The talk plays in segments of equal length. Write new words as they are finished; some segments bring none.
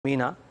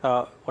Meena,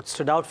 what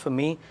stood out for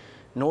me,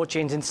 no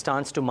change in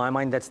stance to my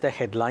mind, that's the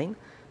headline.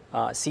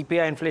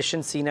 CPI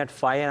inflation seen at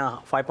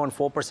 5.4%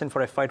 for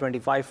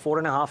FY25,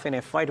 4.5% in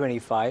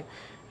FY25,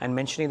 and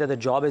mentioning that the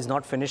job is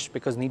not finished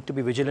because need to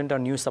be vigilant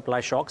on new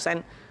supply shocks.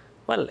 And,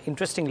 well,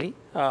 interestingly,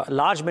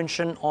 large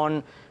mention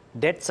on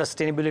debt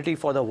sustainability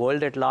for the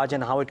world at large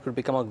and how it could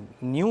become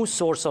a new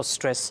source of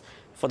stress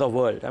for the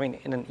world. I mean,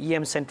 in an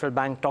EM central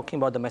bank talking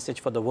about the message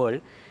for the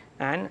world.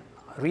 And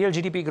real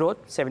GDP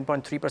growth,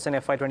 7.3%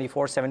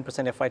 FY24, 7%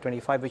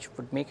 FY25, which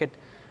would make it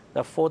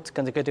the fourth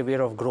consecutive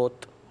year of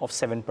growth of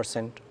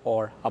 7%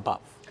 or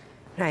above.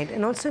 Right.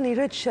 And also,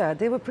 Neeraj,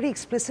 they were pretty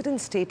explicit in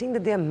stating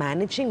that they are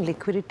managing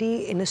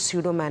liquidity in a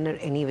pseudo manner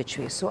any which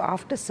way. So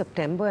after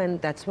September,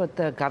 and that's what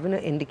the governor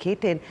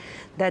indicated,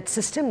 that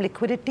system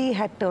liquidity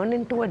had turned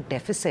into a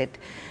deficit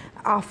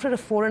after a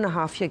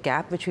 4.5-year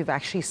gap, which we've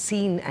actually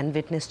seen and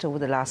witnessed over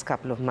the last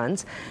couple of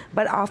months.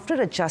 But after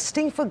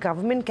adjusting for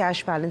government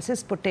cash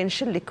balances,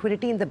 potential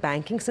liquidity in the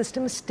banking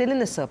system is still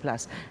in a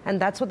surplus. And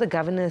that's what the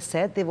governor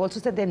said. They've also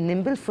said they're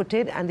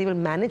nimble-footed and they will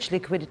manage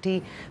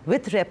liquidity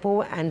with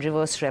repo and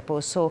reverse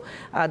repo. So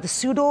the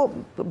pseudo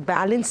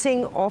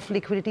balancing of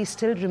liquidity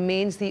still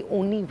remains the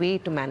only way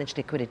to manage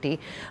liquidity.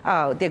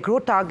 Their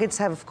growth targets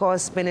have, of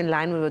course, been in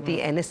line with what the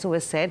NSO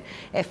has said.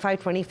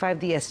 FY25,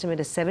 the estimate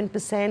is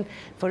 7%.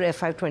 For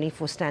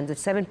FY24 stands at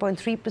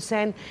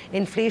 7.3%.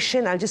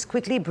 Inflation, I'll just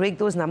quickly break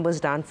those numbers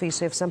down for you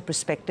so you have some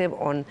perspective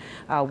on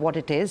what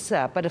it is.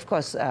 But of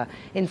course,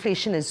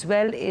 inflation as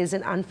well is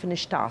an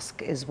unfinished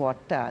task, is what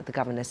the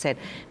governor said.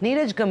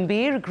 Neeraj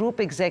Gambhir, Group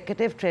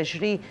Executive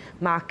Treasury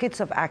Markets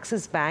of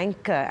Axis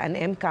Bank, and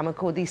M.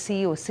 Kamako, the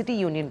CEO, City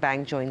Union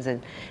Bank, joins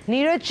in.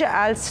 Neeraj,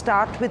 I'll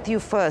start with you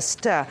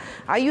first.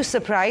 Are you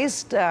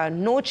surprised?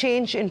 No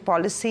change in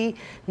policy,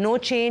 no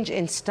change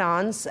in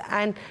stance,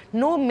 and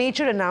no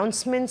major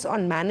announcements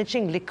on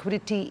managing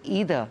liquidity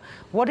either.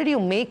 What did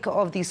you make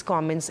of these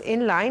comments?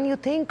 In line, you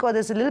think, or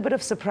there's a little bit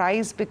of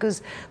surprise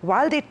because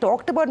while they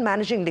talked about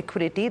managing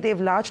liquidity,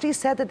 they've largely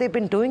said that they've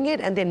been doing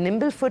it and they're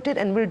nimble-footed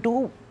and will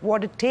do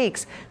what it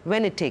takes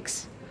when it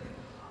takes.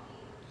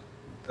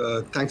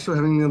 Thanks for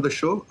having me on the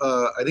show.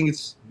 I think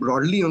it's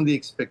broadly on the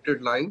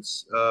expected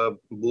lines,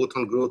 both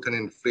on growth and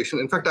inflation.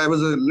 In fact, I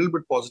was a little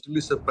bit positively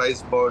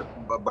surprised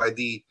by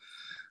the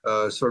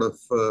sort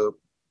of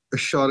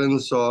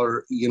assurance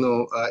or,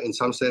 in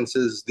some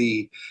senses,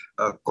 the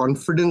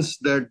confidence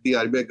that the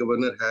RBI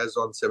governor has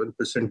on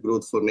 7%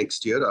 growth for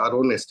next year. Our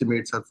own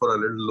estimates are for a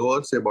little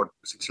lower, say about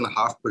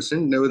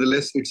 6.5%.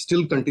 Nevertheless, it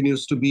still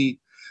continues to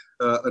be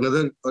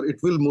it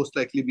will most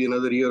likely be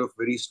another year of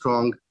very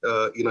strong,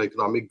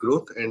 economic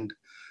growth. And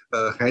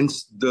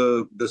hence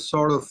the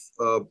sort of,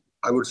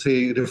 I would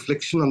say,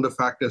 reflection on the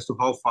fact as to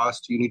how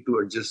fast you need to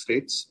adjust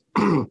rates.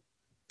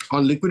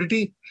 On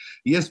liquidity,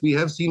 yes, we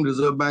have seen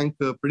Reserve Bank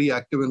pretty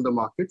active in the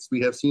markets. We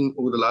have seen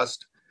over the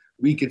last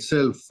week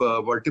itself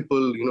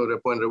multiple,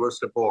 repo and reverse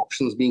repo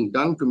auctions being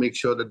done to make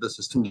sure that the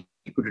system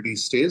liquidity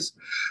stays.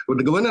 What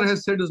the governor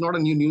has said is not a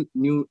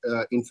new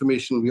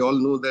information. We all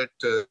know that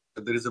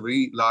there is a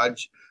very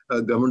large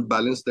government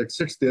balance that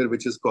sits there,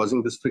 which is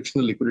causing this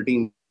frictional liquidity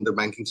in the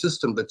banking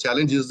system. The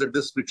challenge is that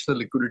this frictional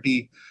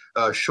liquidity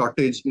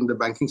shortage in the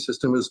banking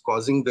system is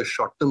causing the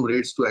short-term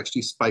rates to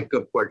actually spike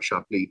up quite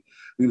sharply.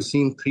 We've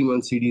seen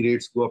 3-month CD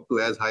rates go up to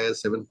as high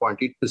as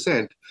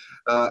 7.8%,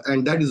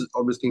 and that is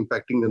obviously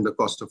impacting then the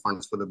cost of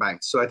funds for the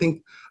banks. So I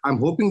think I'm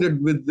hoping that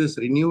with this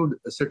renewed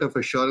set of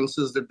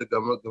assurances that the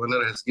governor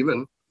has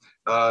given,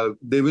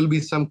 there will be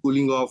some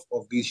cooling off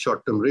of these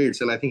short-term rates.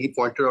 And I think he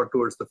pointed out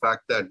towards the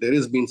fact that there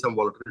has been some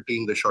volatility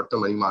in the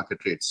short-term money market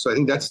rates. So I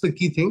think that's the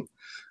key thing.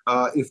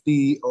 If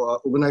the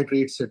overnight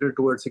rates settle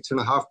towards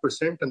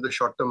 6.5% and the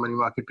short-term money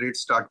market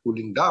rates start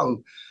cooling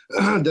down,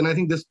 then I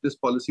think this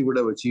policy would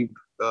have achieved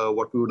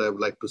what we would have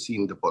liked to see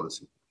in the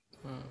policy.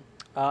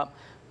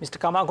 Mr.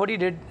 Kamakodi,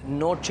 did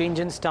no change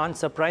in stance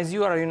surprise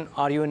you, or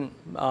are you in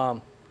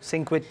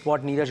sync with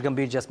what Neeraj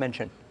Gambhir just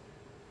mentioned?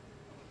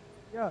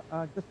 Yeah,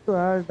 just to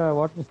add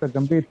what Mr.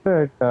 Gambhir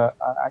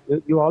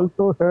said, you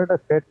also heard a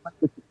statement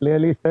which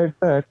clearly said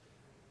that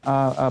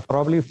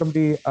probably from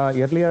the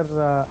earlier,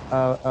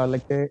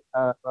 like say,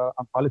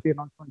 policy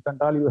announcements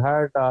and all, you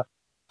had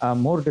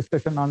more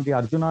discussion on the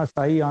Arjuna's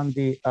eye on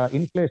the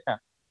inflation.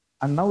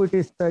 And now it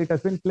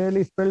has been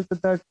clearly spelled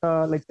that,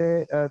 like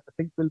say, the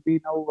things will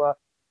be now,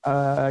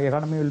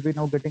 economy will be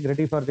now getting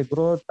ready for the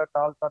growth, that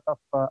all sort of,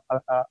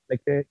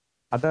 like say,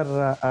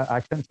 other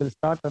actions will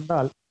start and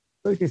all.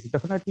 So it is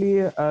definitely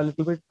a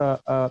little bit,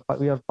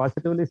 we are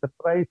positively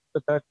surprised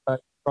that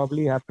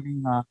probably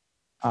happening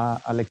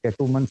like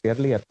 2 months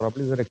earlier.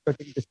 Probably we were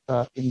expecting this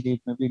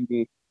maybe in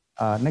the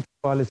next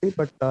policy,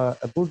 but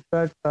good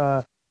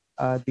that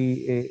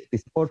the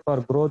support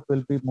for growth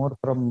will be more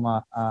from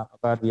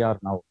where we are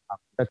now.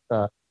 That's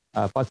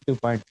a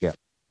positive point here.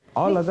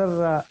 All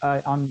other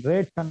on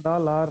rates and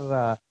all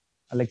are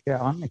like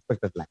on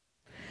unexpected line.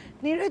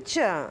 Neeraj,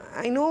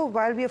 I know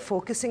while we are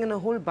focusing on a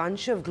whole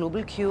bunch of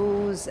global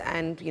cues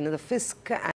and the fisc